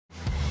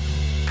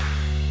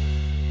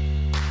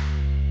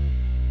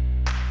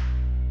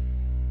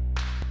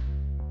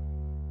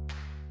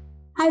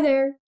Hi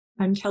there,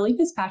 I'm Kelly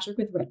Fitzpatrick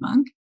with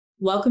RedMonk.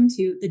 Welcome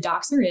to The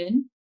Docs Are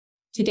In.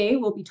 Today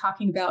we'll be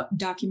talking about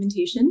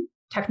documentation,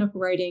 technical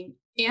writing,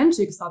 and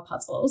jigsaw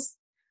puzzles.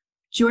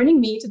 Joining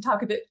me to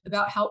talk a bit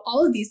about how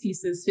all of these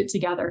pieces fit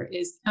together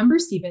is Ember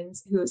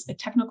Stevens, who is a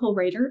technical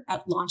writer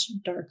at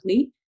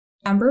LaunchDarkly.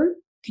 Ember,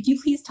 could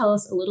you please tell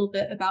us a little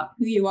bit about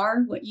who you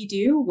are, what you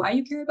do, why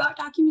you care about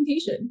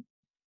documentation?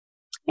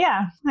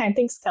 Yeah, hi,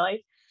 thanks,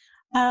 Kelly.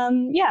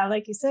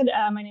 Like you said,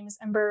 my name is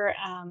Ember,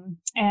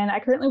 and I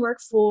currently work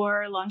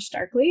for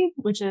LaunchDarkly,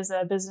 which is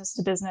a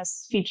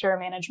business-to-business feature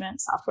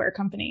management software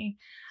company.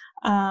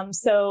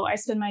 So I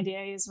spend my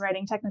days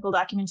writing technical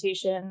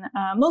documentation,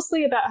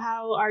 mostly about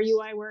how our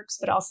UI works,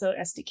 but also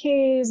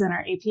SDKs and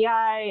our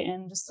API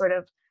and just sort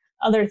of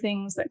other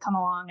things that come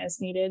along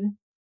as needed.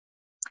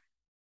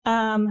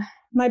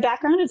 My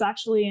background is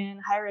actually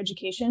in higher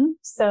education.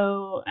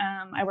 So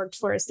I worked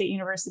for a state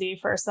university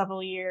for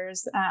several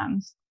years.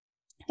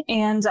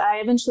 And I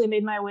eventually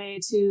made my way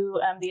to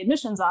the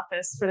admissions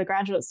office for the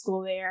graduate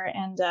school there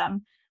and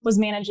was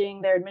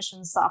managing their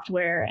admissions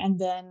software. And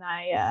then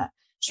I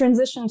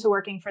transitioned to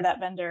working for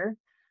that vendor.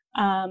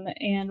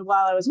 And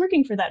while I was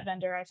working for that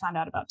vendor, I found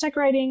out about tech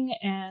writing,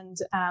 and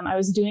I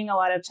was doing a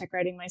lot of tech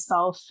writing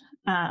myself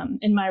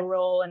in my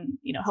role and,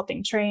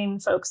 helping train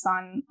folks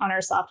on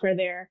our software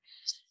there.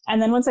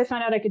 And then once I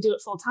found out I could do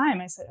it full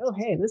time, I said, oh,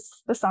 hey, this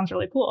sounds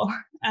really cool.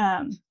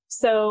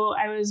 So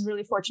I was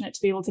really fortunate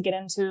to be able to get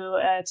into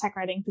a tech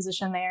writing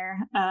position there.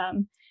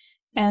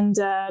 And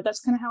that's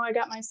kind of how I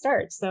got my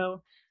start.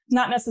 So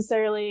not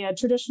necessarily a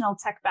traditional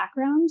tech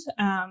background,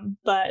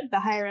 but the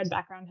higher ed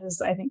background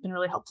has, I think, been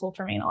really helpful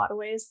for me in a lot of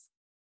ways.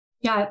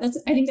 Yeah,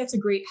 I think that's a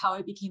great how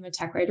I became a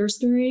tech writer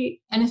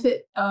story. And if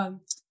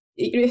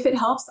it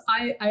helps,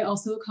 I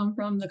also come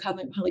from the kind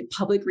of like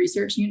public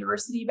research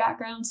university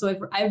background. So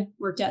I've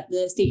worked at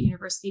the State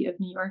University of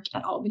New York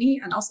at Albany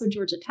and also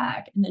Georgia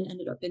Tech, and then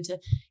ended up into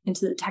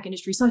the tech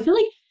industry. So I feel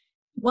like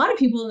a lot of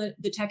people in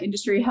the tech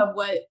industry have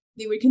what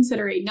they would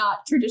consider a not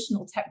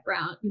traditional tech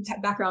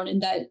background,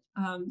 and that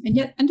and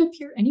yet end up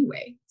here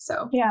anyway.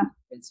 So yeah,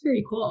 it's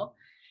very cool.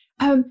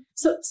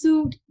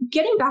 So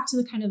getting back to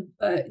the kind of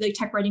like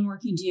tech writing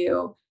work you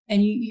do.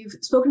 And you've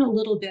spoken a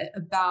little bit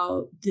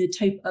about the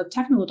type of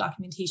technical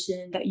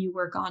documentation that you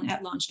work on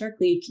at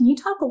LaunchDarkly. Can you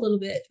talk a little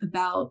bit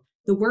about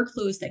the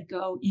workflows that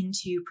go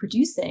into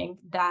producing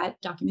that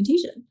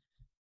documentation?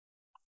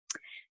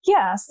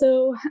 Yeah,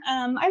 so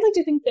I like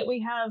to think that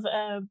we have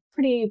a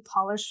pretty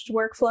polished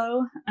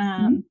workflow.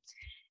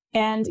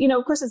 And,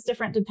 of course, it's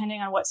different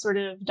depending on what sort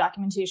of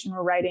documentation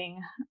we're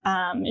writing.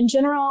 In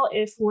general,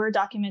 if we're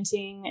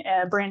documenting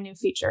a brand new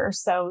feature,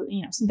 so,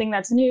 something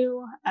that's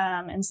new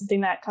and something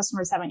that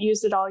customers haven't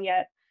used at all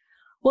yet,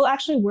 we'll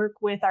actually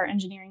work with our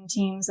engineering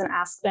teams and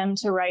ask them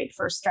to write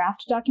first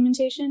draft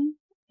documentation.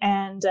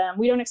 And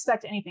we don't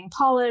expect anything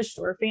polished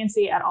or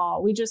fancy at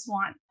all. We just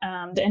want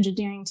the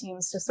engineering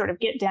teams to sort of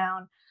get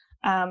down,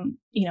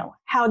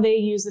 how they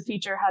use the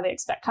feature, how they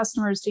expect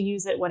customers to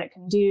use it, what it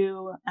can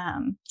do.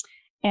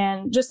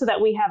 And just so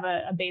that we have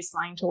a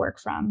baseline to work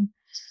from.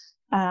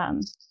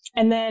 And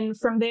then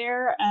from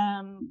there,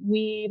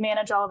 we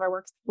manage all of our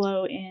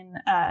workflow in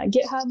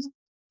GitHub.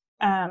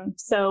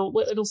 So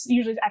it'll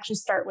usually actually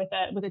start with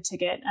a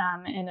ticket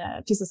in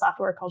a piece of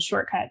software called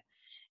Shortcut.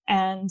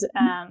 And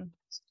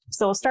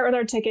so we'll start with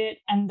our ticket,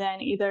 and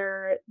then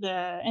either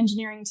the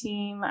engineering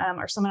team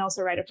or someone else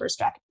will write a first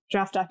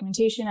draft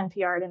documentation and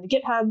PR it into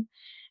GitHub.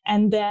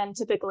 And then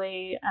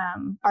typically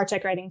our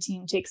tech writing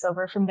team takes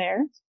over from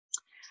there.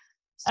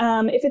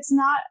 If it's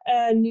not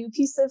a new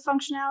piece of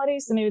functionality,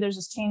 so maybe there's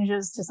just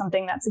changes to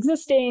something that's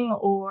existing,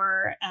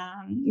 or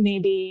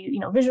maybe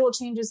visual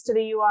changes to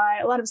the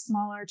UI, a lot of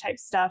smaller type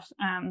stuff.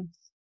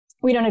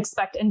 We don't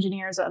expect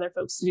engineers or other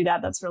folks to do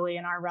that. That's really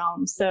in our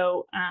realm.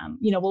 So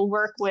we'll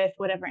work with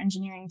whatever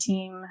engineering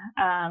team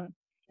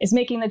is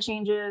making the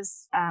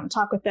changes,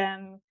 talk with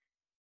them.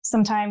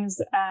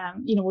 Sometimes,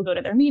 we'll go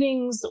to their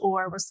meetings,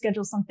 or we'll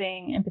schedule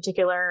something in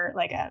particular,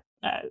 like a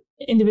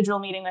individual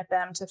meeting with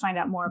them to find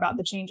out more about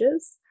the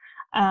changes.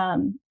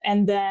 And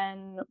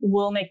then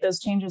we'll make those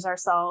changes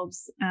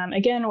ourselves,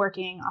 again,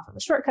 working off of a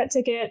Shortcut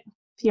ticket,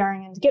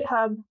 PRing into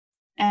GitHub.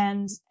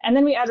 And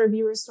then we add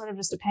reviewers sort of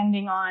just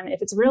depending on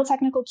if it's a real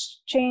technical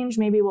change.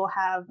 Maybe we'll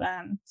have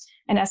an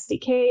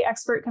SDK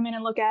expert come in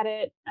and look at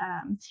it.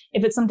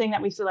 If it's something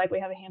that we feel like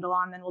we have a handle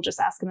on, then we'll just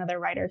ask another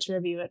writer to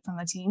review it from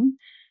the team.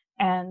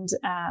 And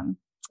then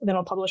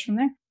we'll publish from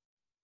there.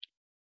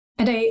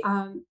 And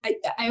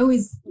I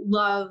always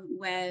love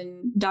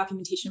when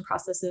documentation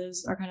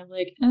processes are kind of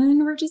like,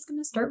 and we're just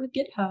going to start with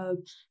GitHub,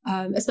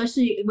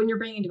 especially when you're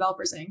bringing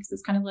developers in, because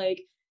it's kind of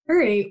like, all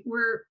right,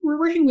 we're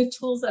working with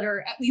tools that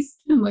are at least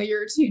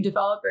familiar to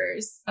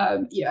developers,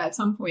 at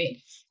some point.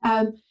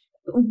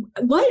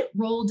 What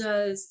role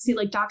does, say,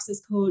 like Docs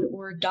as Code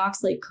or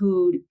Docs like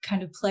Code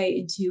kind of play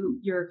into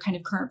your kind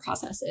of current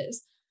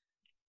processes?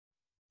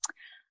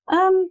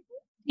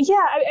 Yeah,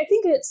 I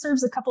think it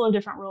serves a couple of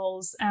different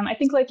roles. I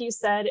think, like you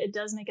said, it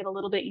does make it a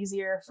little bit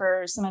easier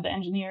for some of the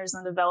engineers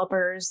and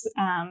developers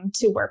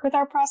to work with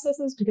our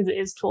processes because it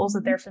is tools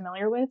that they're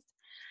familiar with.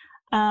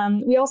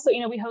 We also,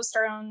 we host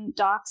our own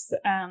docs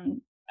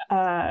on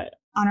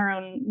our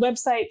own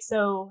website.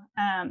 So,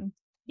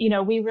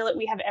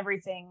 we have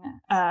everything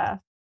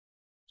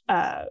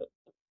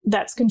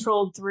that's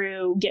controlled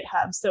through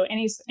GitHub. So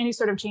any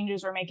sort of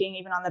changes we're making,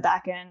 even on the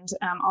back end,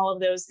 all of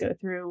those go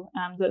through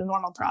the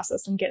normal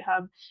process in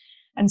GitHub.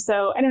 And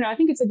so, I don't know, I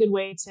think it's a good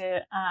way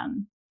to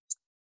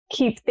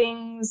keep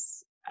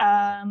things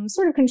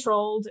sort of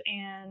controlled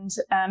and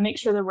make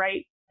sure the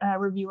right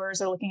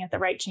reviewers are looking at the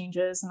right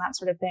changes and that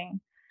sort of thing.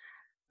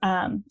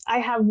 I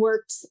have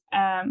worked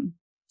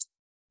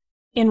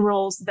in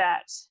roles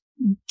that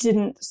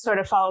didn't sort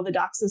of follow the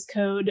docs as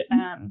code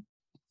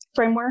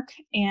framework.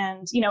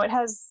 And, it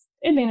has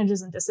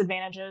advantages and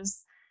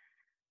disadvantages.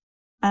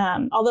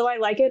 Although I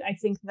like it, I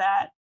think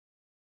that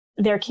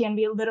there can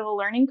be a bit of a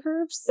learning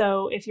curve.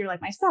 So if you're like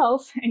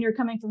myself and you're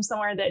coming from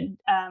somewhere that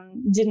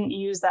didn't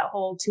use that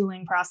whole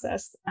tooling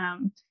process,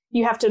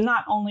 you have to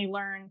not only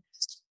learn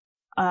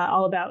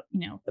all about,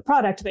 the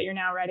product that you're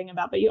now writing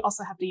about, but you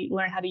also have to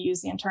learn how to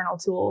use the internal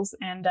tools.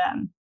 And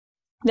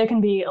there can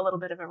be a little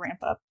bit of a ramp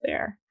up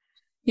there.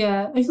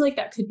 Yeah, I feel like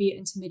that could be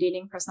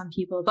intimidating for some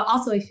people, but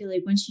also I feel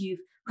like once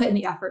you've put in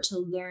the effort to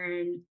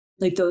learn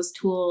like those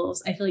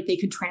tools, I feel like they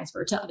could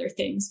transfer to other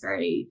things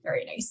very,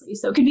 very nicely.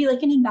 So it could be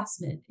like an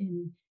investment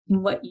in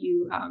what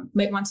you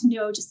might want to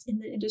know just in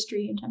the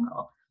industry in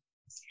general.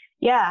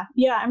 Yeah,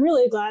 I'm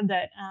really glad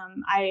that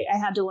I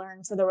had to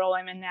learn for the role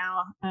I'm in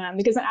now,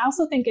 because I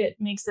also think it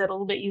makes it a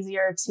little bit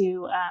easier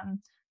to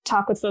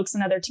talk with folks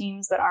in other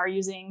teams that are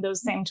using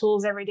those same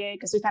tools every day,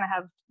 because we kind of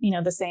have,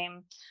 the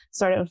same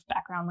sort of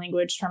background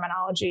language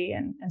terminology.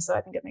 And so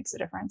I think it makes a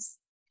difference.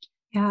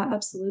 Yeah,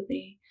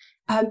 absolutely.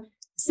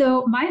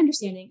 So my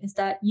understanding is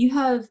that you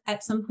have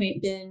at some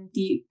point been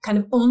the kind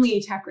of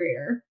only tech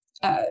writer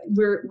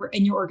we're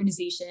in your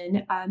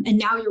organization, and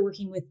now you're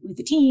working with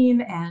the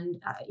team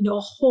and a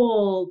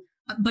whole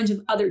bunch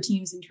of other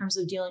teams in terms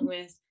of dealing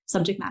with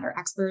subject matter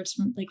experts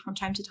from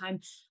time to time.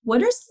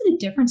 What are some of the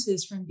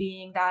differences from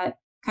being that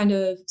kind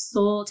of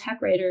sole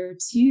tech writer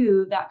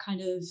to that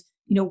kind of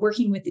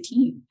working with the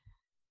team?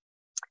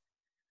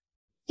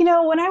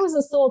 When I was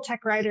a sole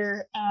tech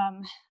writer,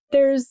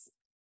 there's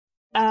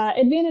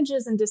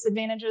advantages and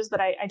disadvantages,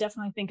 but I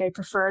definitely think I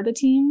prefer the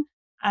team.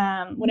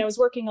 When I was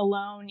working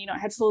alone, I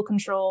had full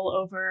control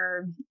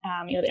over,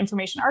 the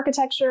information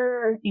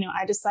architecture.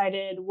 I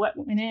decided what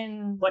went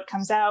in, what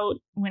comes out,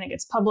 when it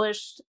gets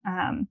published.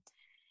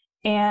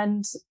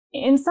 And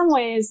in some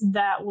ways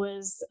that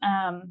was,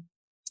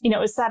 it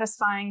was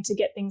satisfying to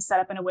get things set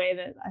up in a way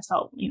that I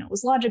felt,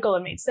 was logical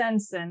and made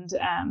sense. And,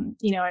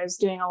 I was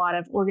doing a lot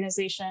of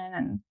organization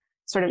and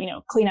sort of,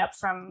 cleanup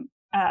from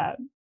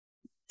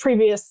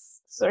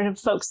previous sort of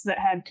folks that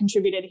had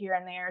contributed here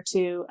and there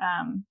to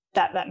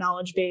that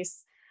knowledge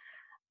base.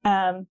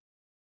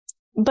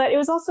 But it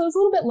was a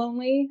little bit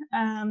lonely.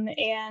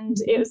 And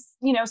it was,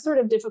 sort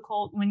of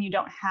difficult when you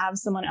don't have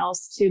someone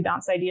else to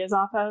bounce ideas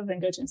off of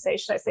and go to and say,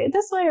 should I say it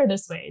this way or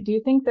this way? Do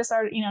you think this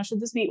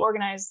should this be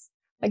organized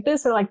like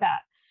this or like that?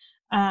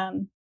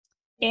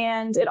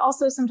 And it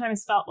also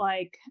sometimes felt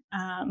like,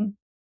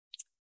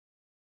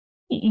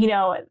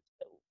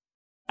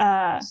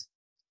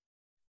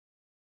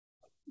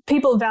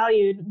 people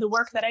valued the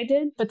work that I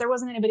did, but there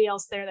wasn't anybody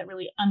else there that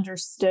really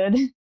understood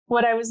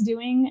what I was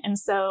doing. And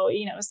so,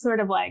 it was sort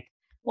of like,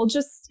 well,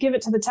 just give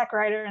it to the tech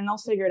writer and they'll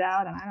figure it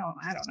out. And I don't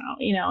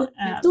know,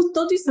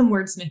 they'll do some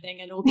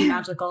wordsmithing and it'll be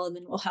magical. And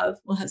then we'll have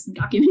some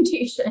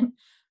documentation.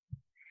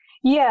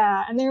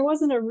 Yeah. And there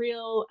wasn't a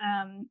real,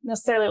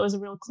 necessarily, it was a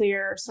real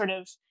clear sort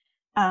of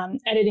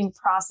editing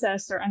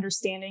process or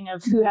understanding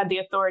of who had the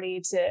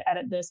authority to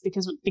edit this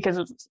because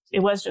it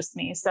was just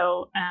me.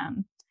 So,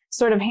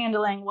 sort of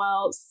handling,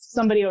 well,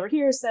 somebody over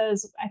here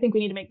says, I think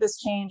we need to make this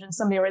change. And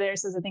somebody over there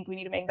says, I think we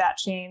need to make that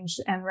change.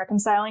 And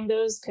reconciling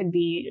those could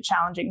be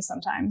challenging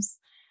sometimes.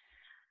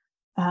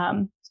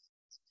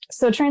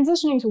 So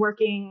transitioning to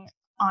working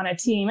on a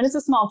team, and it's a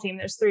small team,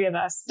 there's 3 of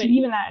us, but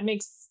even that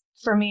makes,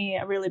 for me,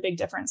 a really big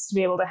difference to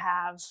be able to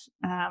have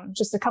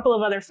just a couple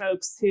of other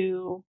folks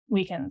who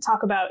we can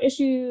talk about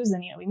issues.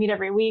 And, we meet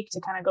every week to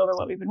kind of go over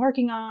what we've been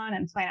working on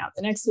and plan out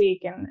the next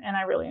week. And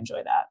I really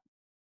enjoy that.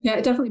 Yeah,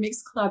 it definitely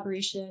makes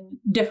collaboration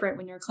different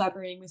when you're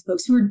collaborating with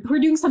folks who are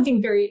doing something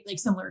very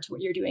similar to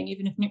what you're doing,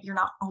 even if you're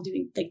not all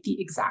doing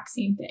the exact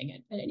same thing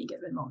at any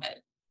given moment.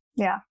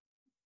 Yeah.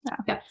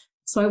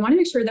 So I want to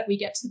make sure that we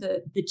get to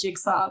the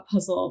jigsaw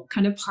puzzle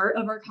kind of part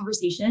of our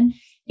conversation.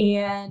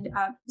 And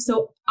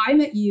so I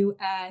met you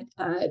at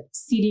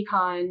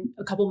CDCon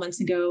a couple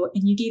months ago,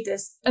 and you gave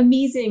this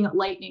amazing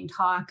lightning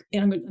talk.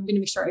 And I'm going to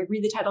make sure I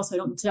read the title so I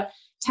don't mix it up.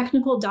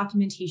 Technical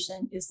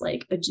documentation is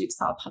like a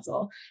jigsaw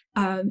puzzle.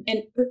 And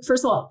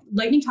first of all,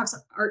 lightning talks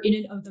are in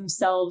and of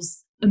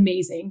themselves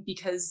amazing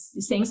because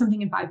saying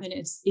something in 5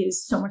 minutes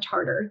is so much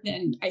harder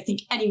than I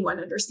think anyone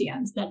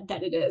understands that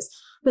it is.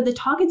 But the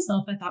talk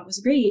itself I thought was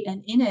great.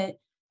 And in it,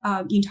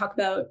 you talk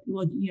about,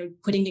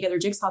 putting together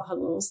jigsaw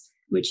puzzles,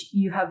 which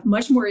you have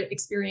much more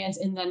experience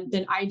in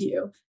than I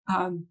do.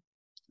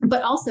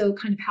 But also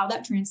kind of how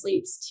that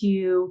translates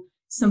to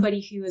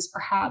somebody who is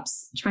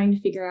perhaps trying to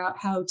figure out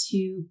how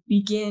to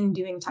begin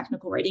doing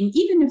technical writing,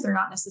 even if they're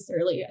not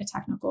necessarily a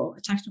technical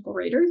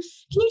writer.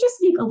 Can you just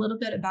speak a little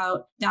bit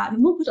about that?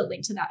 And we'll put a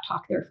link to that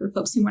talk there for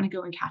folks who want to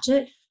go and catch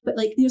it. But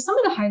like, some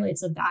of the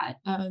highlights of that,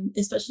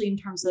 especially in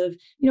terms of,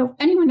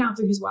 anyone out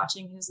there who's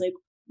watching who's like,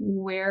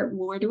 where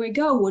do I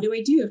go? What do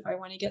I do if I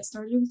want to get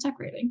started with tech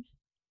writing?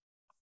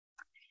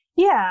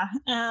 Yeah.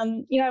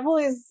 I've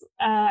always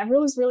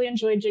really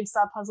enjoyed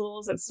jigsaw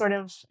puzzles. It's sort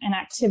of an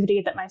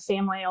activity that my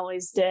family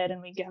always did.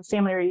 And we have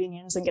family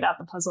reunions and get out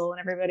the puzzle and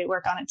everybody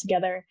work on it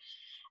together.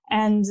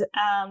 And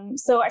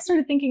so I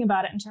started thinking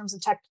about it in terms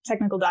of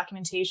technical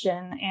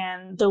documentation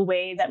and the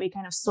way that we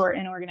kind of sort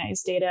and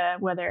organize data,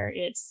 whether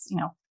it's,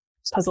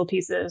 puzzle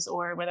pieces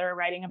or whether we're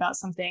writing about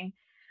something.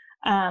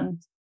 I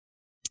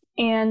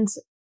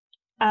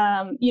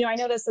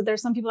noticed that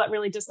there's some people that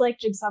really dislike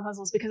jigsaw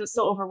puzzles because it's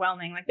so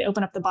overwhelming. Like they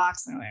open up the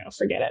box and they're like, oh,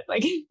 forget it.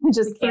 Like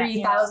just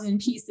 3,000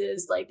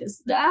 pieces like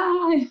this.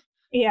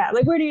 Yeah.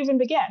 Like where do you even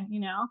begin?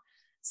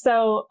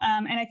 So,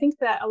 and I think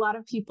that a lot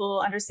of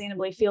people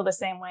understandably feel the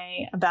same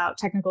way about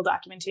technical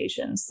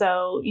documentation.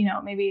 So,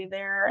 maybe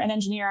they're an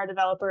engineer or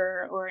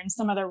developer or in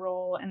some other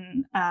role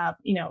and,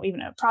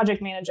 even a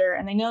project manager,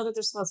 and they know that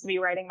they're supposed to be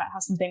writing about how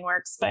something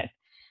works, but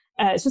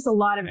it's just a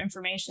lot of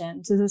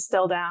information to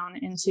distill down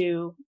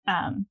into,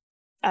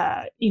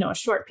 a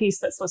short piece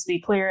that's supposed to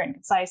be clear and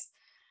concise.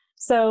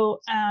 So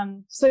I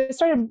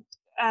started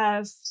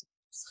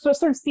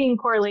sort of seeing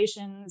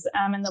correlations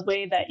in the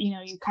way that,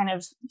 you kind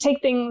of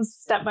take things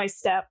step by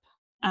step.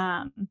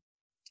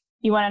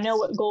 You want to know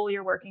what goal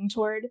you're working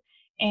toward,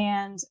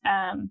 and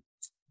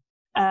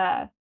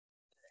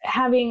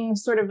having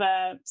sort of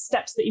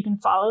steps that you can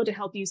follow to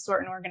help you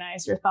sort and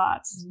organize your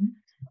thoughts.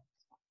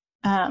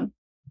 Mm-hmm.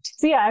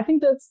 So yeah, I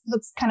think that's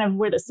kind of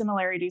where the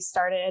similarities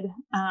started.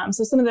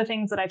 So some of the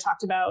things that I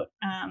talked about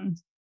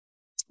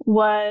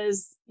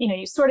was,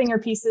 you sorting your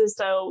pieces.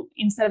 So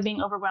instead of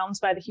being overwhelmed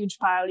by the huge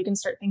pile, you can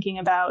start thinking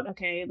about,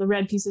 okay, the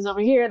red piece is over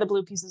here, the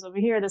blue piece is over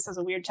here. This has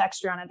a weird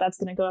texture on it. That's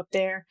going to go up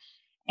there.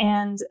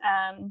 And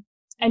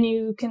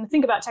you can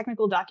think about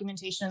technical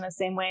documentation in the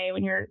same way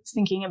when you're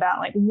thinking about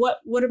like, what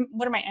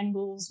are my end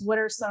goals? What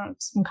are some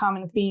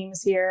common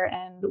themes here?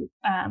 And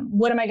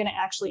what am I going to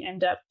actually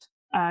end up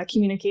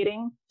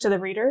communicating to the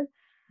reader?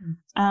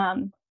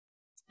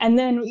 And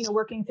then,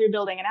 working through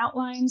building an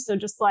outline. So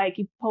just like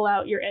you pull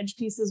out your edge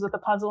pieces with a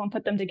puzzle and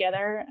put them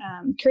together,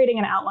 creating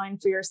an outline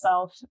for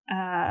yourself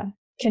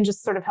can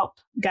just sort of help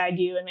guide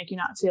you and make you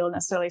not feel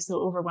necessarily so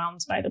overwhelmed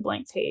by the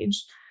blank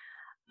page.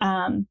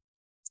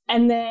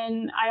 And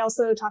then I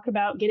also talk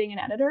about getting an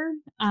editor,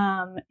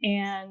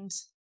 and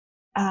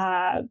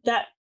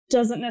that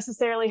doesn't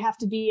necessarily have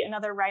to be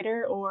another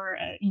writer or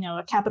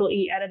a capital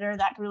E editor.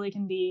 That really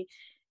can be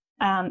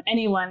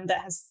anyone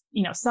that has,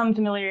 some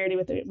familiarity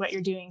with what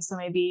you're doing. So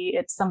maybe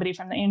it's somebody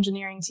from the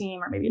engineering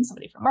team, or maybe it's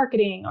somebody from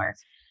marketing, or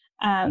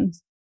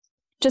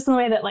just in the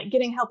way that like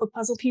getting help with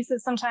puzzle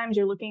pieces. Sometimes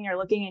you're looking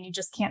and you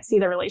just can't see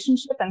the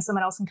relationship, and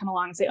someone else can come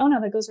along and say, oh no,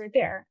 that goes right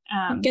there.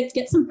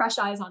 Get some fresh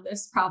eyes on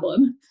this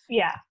problem.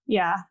 Yeah.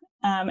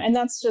 And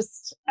that's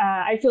just,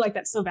 I feel like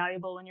that's so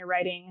valuable when you're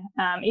writing.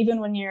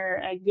 Even when you're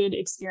a good,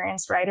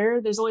 experienced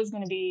writer, there's always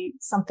going to be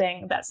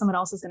something that someone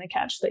else is going to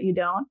catch that you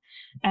don't.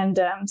 And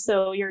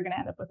so you're going to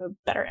end up with a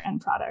better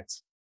end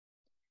product.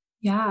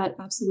 Yeah,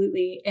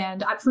 absolutely.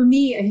 And for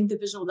me, I think the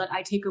visual that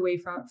I take away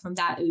from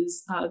that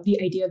is the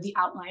idea of the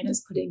outline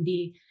as putting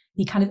the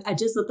kind of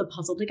edges of the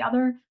puzzle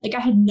together. Like I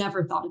had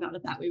never thought about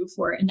it that way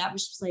before. And that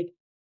was just like,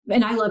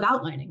 and I love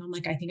outlining. I'm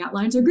like, I think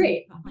outlines are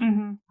great. I'm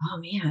like, oh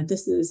man,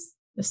 this is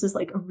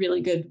like a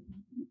really good,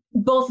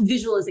 both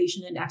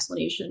visualization and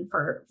explanation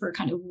for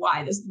kind of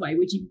why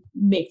would you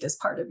make this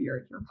part of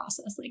your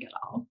process like at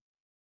all?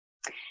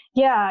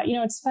 Yeah.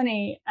 It's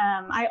funny.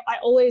 I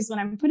always, when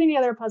I'm putting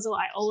together a puzzle,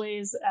 I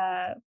always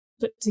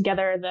put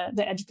together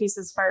the edge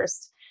pieces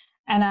first.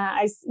 And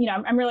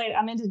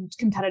I'm into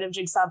competitive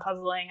jigsaw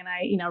puzzling, and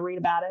I, read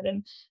about it.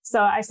 And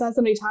so I saw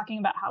somebody talking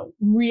about how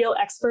real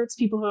experts,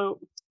 people who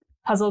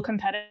puzzle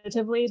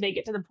competitively, they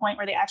get to the point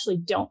where they actually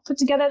don't put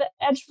together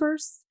the edge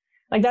first.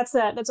 Like that's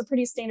a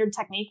pretty standard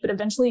technique, but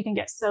eventually you can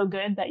get so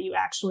good that you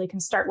actually can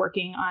start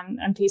working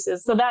on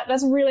pieces. So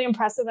that's really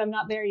impressive. I'm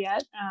not there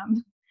yet.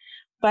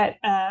 But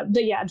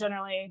yeah,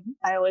 generally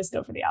I always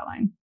go for the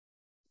outline.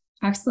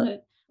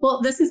 Excellent.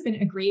 Well, this has been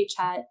a great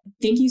chat.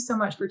 Thank you so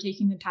much for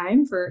taking the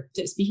time for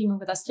speaking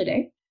with us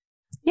today.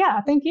 Yeah,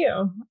 thank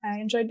you. I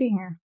enjoyed being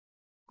here.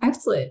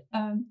 Excellent.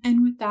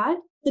 And with that,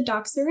 the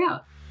docs are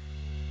out.